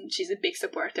fanfictions and she's a big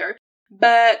supporter.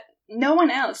 But no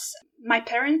one else. My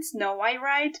parents know I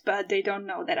write, but they don't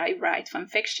know that I write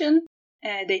fanfiction.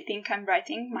 They think I'm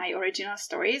writing my original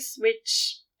stories,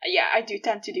 which, yeah, I do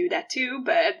tend to do that too,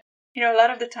 but a lot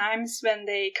of the times when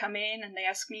they come in and they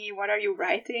ask me, what are you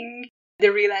writing?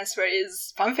 The real answer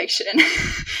is fanfiction.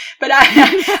 But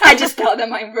I just tell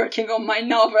them I'm working on my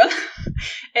novel.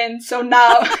 And so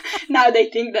now they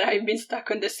think that I've been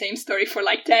stuck on the same story for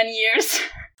like 10 years.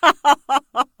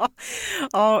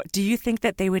 Oh, do you think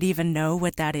that they would even know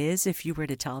what that is if you were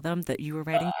to tell them that you were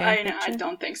writing fanfiction? I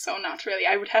don't think so, not really.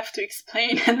 I would have to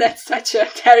explain, and that's such a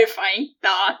terrifying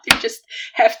thought. You just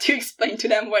have to explain to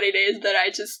them what it is that I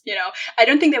just, I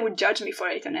don't think they would judge me for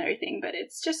it and everything, but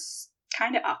it's just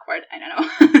kind of awkward. I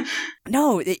don't know.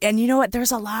 No, and you know what?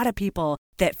 There's a lot of people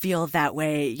that feel that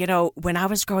way. When I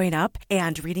was growing up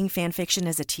and reading fanfiction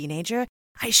as a teenager,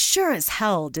 I sure as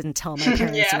hell didn't tell my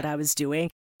parents what I was doing.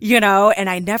 And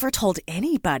I never told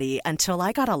anybody until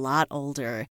I got a lot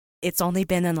older. It's only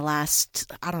been in the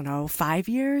last, 5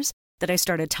 years that I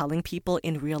started telling people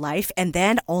in real life, and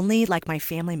then only like my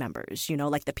family members,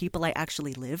 like the people I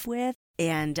actually live with.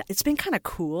 And it's been kind of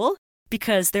cool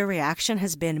because their reaction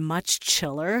has been much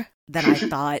chiller than I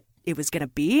thought it was going to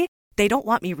be. They don't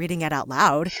want me reading it out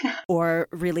loud or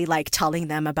really like telling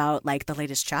them about like the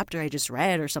latest chapter I just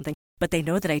read or something. But they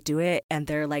know that I do it and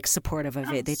they're like supportive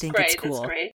of it. They think it's cool. That's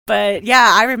great. But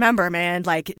yeah, I remember, man,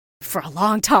 like for a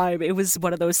long time, it was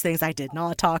one of those things I did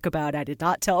not talk about. I did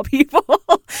not tell people.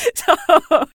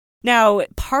 Now,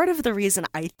 part of the reason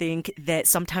I think that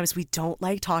sometimes we don't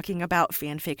like talking about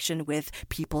fan fiction with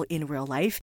people in real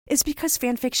life is because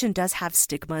fan fiction does have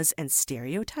stigmas and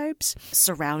stereotypes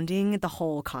surrounding the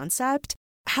whole concept.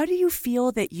 How do you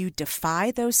feel that you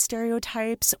defy those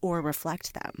stereotypes or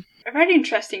reflect them? A very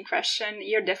interesting question.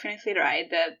 You're definitely right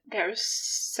that there's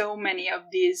so many of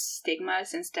these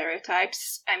stigmas and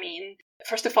stereotypes. I mean,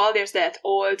 first of all, there's that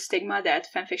old stigma that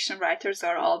fanfiction writers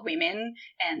are all women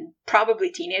and probably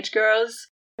teenage girls,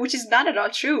 which is not at all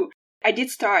true. I did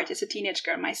start as a teenage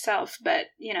girl myself, but,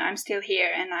 I'm still here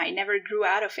and I never grew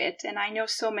out of it. And I know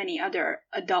so many other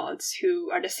adults who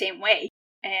are the same way.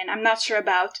 And I'm not sure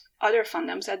about other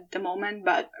fandoms at the moment,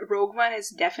 but Rogue One is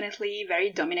definitely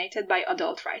very dominated by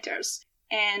adult writers.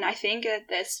 And I think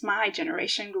that as my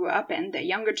generation grew up and the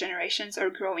younger generations are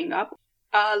growing up,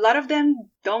 a lot of them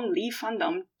don't leave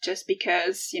fandom just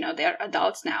because, they're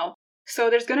adults now. So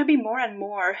there's going to be more and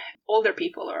more older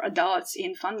people or adults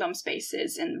in fandom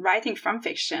spaces and writing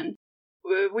fanfiction,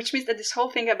 which means that this whole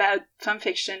thing about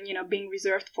fanfiction, being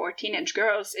reserved for teenage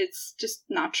girls, it's just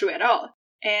not true at all.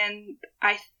 And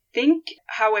I think,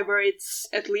 however, it's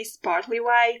at least partly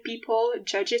why people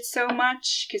judge it so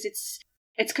much, because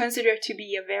it's considered to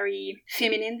be a very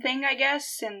feminine thing, I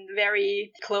guess, and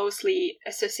very closely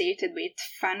associated with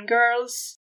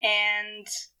fangirls. And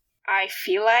I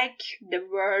feel like the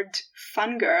word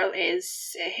fangirl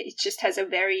it just has a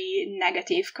very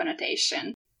negative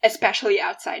connotation, especially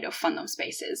outside of fandom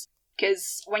spaces.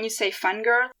 Because when you say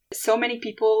fangirl, so many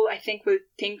people, I think, will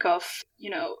think of,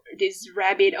 these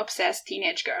rabid, obsessed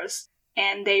teenage girls.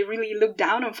 And they really look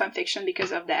down on fanfiction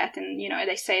because of that. And,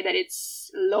 they say that it's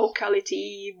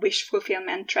low-quality, wish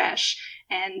fulfillment trash,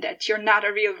 and that you're not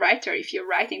a real writer if you're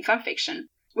writing fanfiction,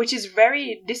 which is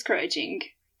very discouraging.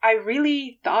 I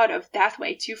really thought of that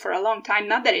way, too, for a long time.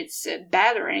 Not that it's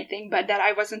bad or anything, but that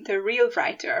I wasn't a real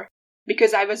writer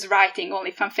because I was writing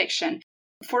only fanfiction.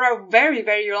 For a very,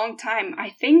 very long time,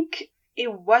 I think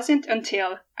it wasn't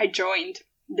until I joined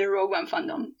the Rogue One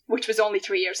fandom, which was only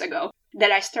 3 years ago,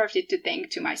 that I started to think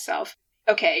to myself,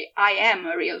 okay, I am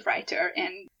a real writer,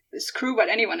 and screw what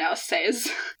anyone else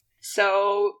says.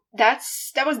 So that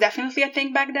was definitely a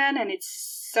thing back then, and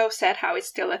it's so sad how it's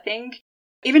still a thing.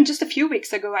 Even just a few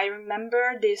weeks ago, I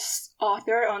remember this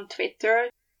author on Twitter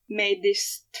made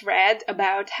this thread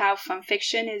about how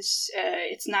fanfiction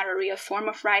it's not a real form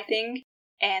of writing,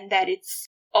 and that it's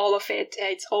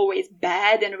always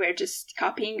bad, and we're just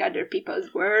copying other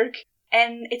people's work.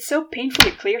 And it's so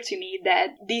painfully clear to me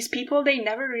that these people, they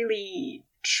never really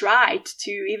tried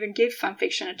to even give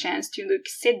fanfiction a chance to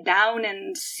sit down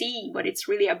and see what it's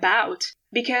really about.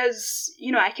 Because,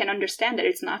 I can understand that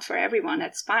it's not for everyone,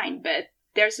 that's fine, but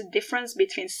there's a difference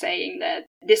between saying that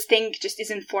this thing just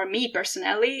isn't for me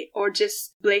personally, or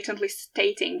just blatantly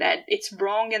stating that it's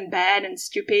wrong and bad and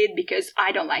stupid because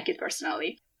I don't like it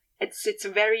personally. It's a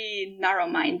very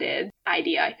narrow-minded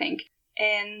idea, I think.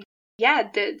 And yeah,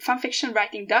 the fanfiction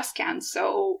writing does count,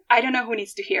 so I don't know who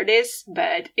needs to hear this,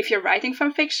 but if you're writing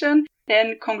fanfiction,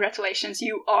 then congratulations,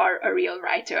 you are a real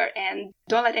writer, and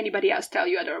don't let anybody else tell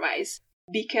you otherwise.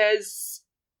 Because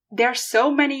there are so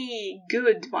many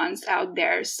good ones out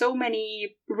there, so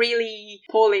many really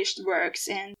polished works,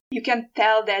 and you can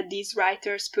tell that these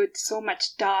writers put so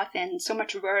much thought and so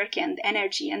much work and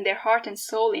energy and their heart and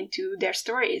soul into their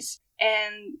stories.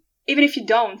 And even if you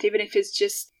don't, even if it's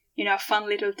just, a fun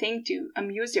little thing to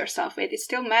amuse yourself with, it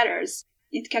still matters.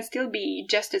 It can still be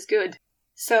just as good.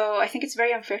 So I think it's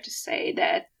very unfair to say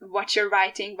that what you're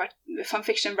writing, what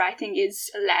fanfiction writing is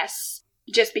less,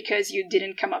 just because you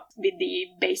didn't come up with the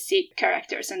basic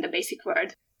characters and the basic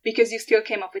word. Because you still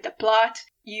came up with a plot,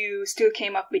 you still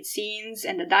came up with scenes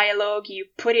and the dialogue, you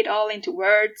put it all into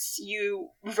words, you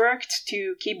worked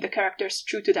to keep the characters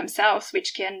true to themselves,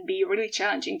 which can be really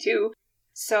challenging too.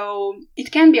 So it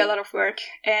can be a lot of work,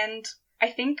 and I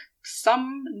think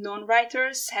some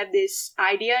non-writers have this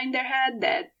idea in their head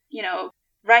that,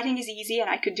 writing is easy and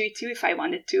I could do it too if I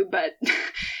wanted to, but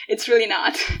it's really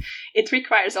not. It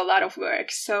requires a lot of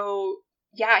work. So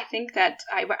yeah, I think that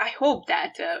I hope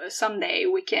that someday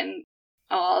we can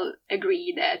all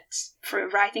agree that for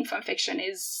writing fanfiction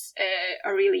is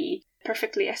a really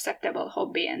perfectly acceptable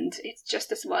hobby, and it's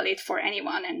just as valid for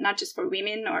anyone, and not just for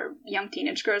women or young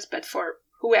teenage girls, but for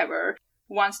whoever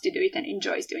wants to do it and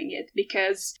enjoys doing it.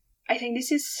 Because I think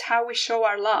this is how we show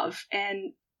our love,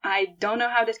 and I don't know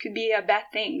how that could be a bad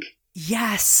thing.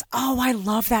 Yes. Oh, I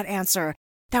love that answer.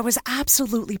 That was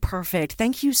absolutely perfect.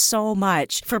 Thank you so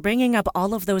much for bringing up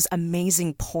all of those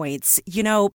amazing points.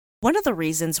 One of the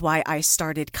reasons why I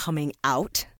started coming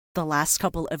out the last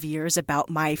couple of years about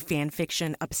my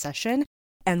fanfiction obsession,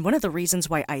 and one of the reasons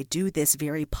why I do this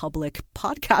very public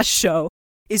podcast show,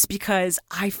 is because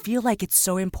I feel like it's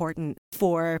so important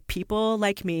for people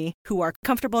like me who are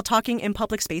comfortable talking in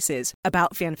public spaces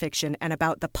about fanfiction and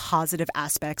about the positive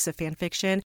aspects of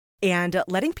fanfiction, and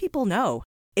letting people know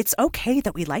it's okay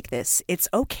that we like this. It's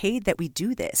okay that we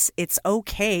do this. It's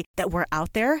okay that we're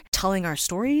out there telling our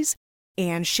stories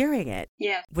and sharing it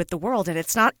with the world. And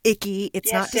it's not icky.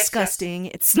 It's not disgusting.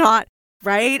 Yes. It's not,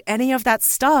 right? Any of that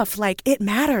stuff. Like, it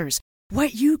matters.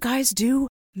 What you guys do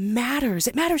matters.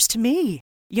 It matters to me.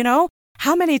 You know,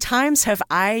 how many times have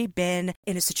I been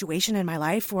in a situation in my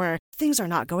life where things are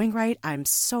not going right? I'm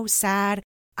so sad.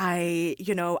 I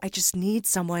just need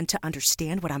someone to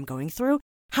understand what I'm going through.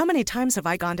 How many times have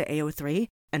I gone to AO3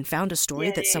 and found a story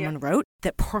that someone wrote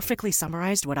that perfectly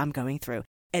summarized what I'm going through?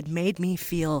 It made me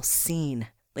feel seen.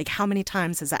 Like, how many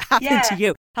times has that happened to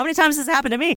you? How many times has it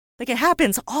happened to me? Like, it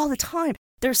happens all the time.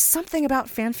 There's something about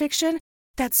fan fiction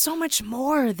that's so much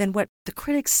more than what the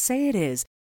critics say it is.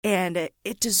 And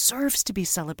it deserves to be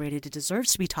celebrated. It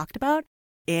deserves to be talked about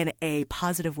in a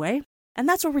positive way. And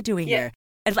that's what we're doing here.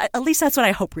 At least that's what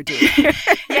I hope we're doing.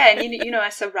 And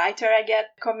as a writer, I get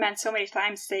comments so many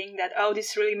times saying that, oh,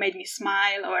 this really made me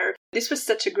smile, or this was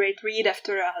such a great read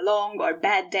after a long or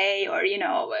bad day, or,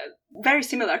 very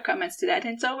similar comments to that.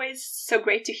 And it's always so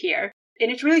great to hear.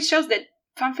 And it really shows that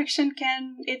fanfiction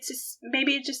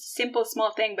maybe just a simple,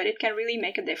 small thing, but it can really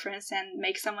make a difference and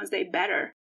make someone's day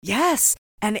better. Yes.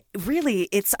 And really,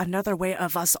 it's another way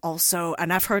of us also,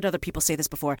 and I've heard other people say this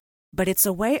before, but it's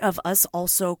a way of us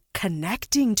also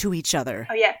connecting to each other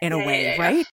in a way,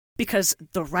 right? Because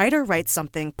the writer writes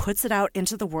something, puts it out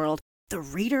into the world, the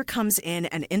reader comes in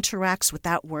and interacts with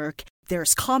that work,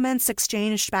 there's comments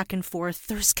exchanged back and forth,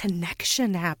 there's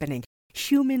connection happening,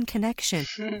 human connection.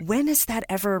 When is that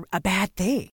ever a bad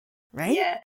thing, right?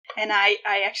 Yeah. And I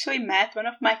actually met one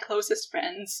of my closest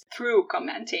friends through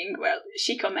commenting. Well,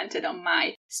 she commented on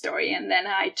my story, and then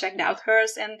I checked out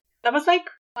hers, and that was like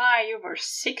 5 or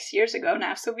 6 years ago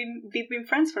now. So we've been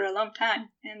friends for a long time,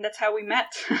 and that's how we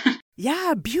met.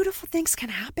 Yeah, beautiful things can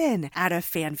happen out of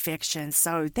fan fiction.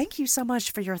 So thank you so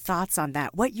much for your thoughts on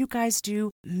that. What you guys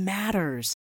do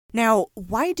matters. Now,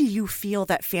 why do you feel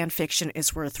that fan fiction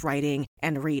is worth writing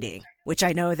and reading? Which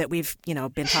I know that we've,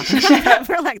 been talking about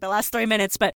for like the last 3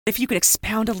 minutes, but if you could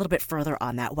expound a little bit further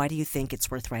on that, why do you think it's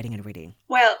worth writing and reading?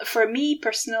 Well, for me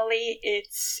personally,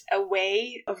 it's a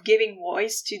way of giving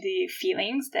voice to the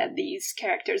feelings that these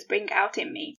characters bring out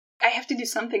in me. I have to do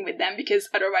something with them because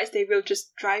otherwise they will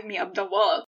just drive me up the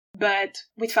wall. But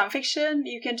with fanfiction,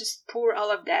 you can just pour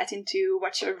all of that into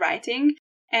what you're writing.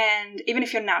 And even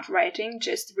if you're not writing,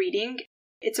 just reading,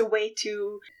 it's a way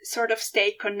to sort of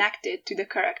stay connected to the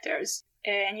characters.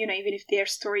 And, even if their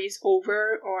story is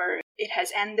over or it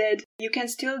has ended, you can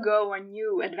still go on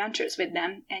new adventures with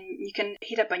them. And you can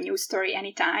hit up a new story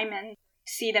anytime and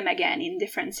see them again in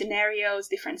different scenarios,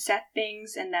 different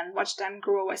settings, and then watch them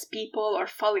grow as people or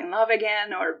fall in love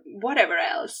again or whatever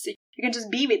else. You can just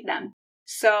be with them.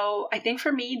 So I think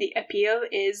for me, the appeal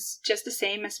is just the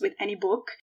same as with any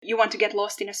book. You want to get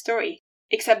lost in a story,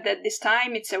 except that this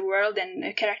time it's a world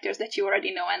and characters that you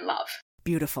already know and love.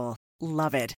 Beautiful.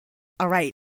 Love it. All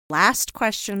right. Last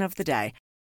question of the day.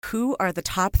 Who are the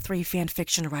top 3 fan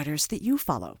fiction writers that you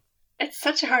follow? It's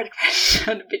such a hard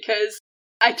question because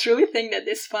I truly think that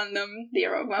this fandom, the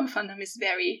Rogue One fandom, is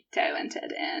very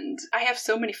talented. And I have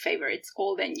so many favorites,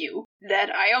 old and new,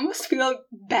 that I almost feel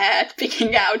bad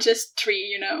picking out just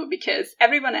 3, because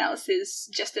everyone else is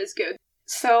just as good.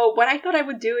 So what I thought I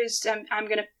would do is I'm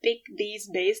going to pick these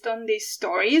based on these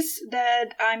stories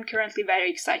that I'm currently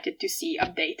very excited to see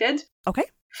updated. Okay.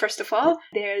 First of all,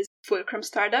 there's Fulcrum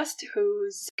Stardust,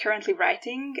 who's currently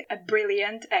writing a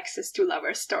brilliant Access to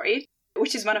Lovers story,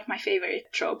 which is one of my favorite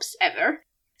tropes ever.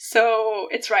 So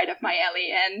it's right up my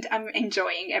alley, and I'm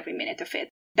enjoying every minute of it.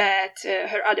 But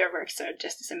her other works are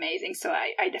just as amazing, so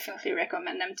I definitely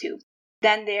recommend them too.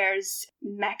 Then there's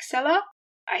Maxella,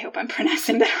 I hope I'm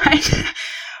pronouncing that right,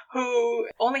 who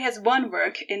only has one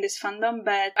work in this fandom,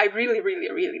 but I really, really,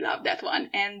 really love that one.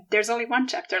 And there's only 1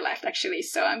 chapter left, actually,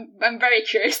 so I'm very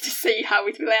curious to see how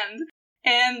it will end.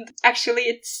 And actually,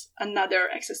 it's another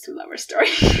Access to Lover story,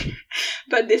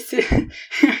 but this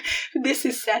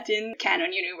is set in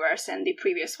canon universe, and the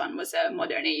previous one was a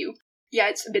modern AU. Yeah,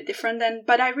 it's a bit different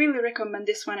but I really recommend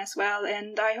this one as well,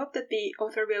 and I hope that the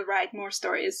author will write more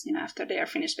stories, after they are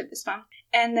finished with this one.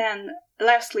 And then,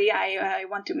 lastly, I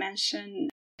want to mention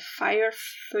Fire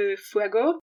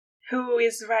Fuego, who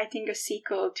is writing a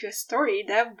sequel to a story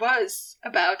that was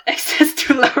about Access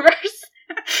to Lovers.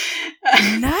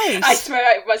 Nice. I swear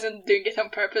I wasn't doing it on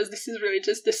purpose. This is really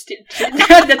just the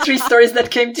 3 stories that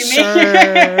came to me.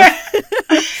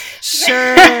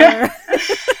 Sure.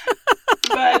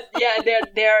 But yeah,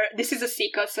 this is a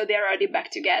sequel, so they're already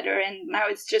back together, and now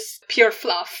it's just pure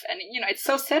fluff. And, it's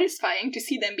so satisfying to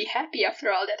see them be happy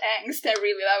after all that angst. I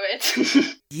really love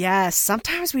it. Yes,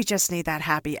 sometimes we just need that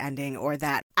happy ending or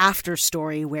that after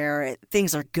story where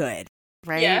things are good,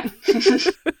 right? Yeah.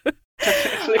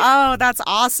 Oh, that's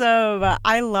awesome.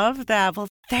 I love that. Well,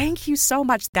 thank you so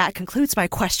much. That concludes my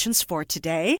questions for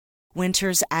today.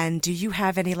 Wintersend, do you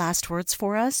have any last words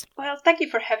for us? Well, thank you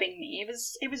for having me.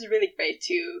 It was really great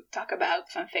to talk about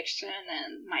fanfiction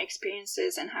and my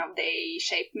experiences and how they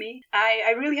shaped me.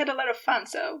 I really had a lot of fun,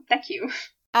 so thank you.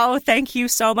 Oh, thank you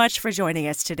so much for joining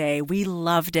us today. We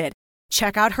loved it.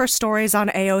 Check out her stories on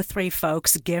AO3,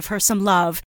 folks. Give her some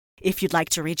love. If you'd like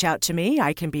to reach out to me,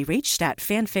 I can be reached at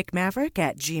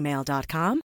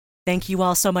fanficmaverick@gmail.com. Thank you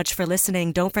all so much for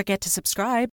listening. Don't forget to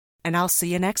subscribe, and I'll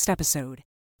see you next episode.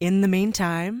 In the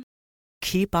meantime,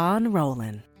 keep on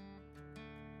rolling.